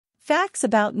Facts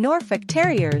about Norfolk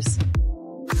Terriers.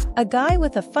 A guy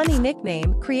with a funny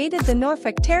nickname created the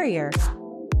Norfolk Terrier.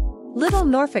 Little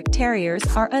Norfolk Terriers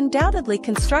are undoubtedly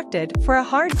constructed for a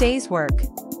hard day's work.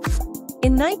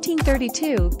 In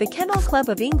 1932, the Kennel Club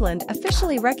of England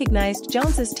officially recognized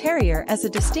Jones's Terrier as a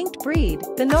distinct breed,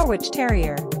 the Norwich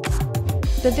Terrier.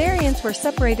 The variants were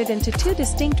separated into two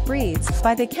distinct breeds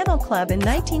by the Kennel Club in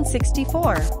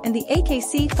 1964, and the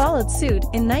AKC followed suit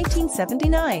in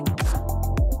 1979.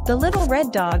 The little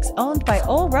red dogs owned by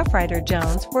old Rough Rider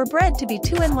Jones were bred to be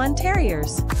 2-in-1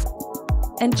 terriers.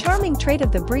 An charming trait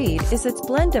of the breed is its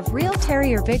blend of real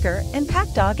terrier vigor and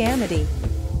pack dog amity.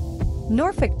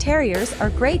 Norfolk Terriers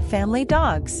are great family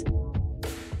dogs.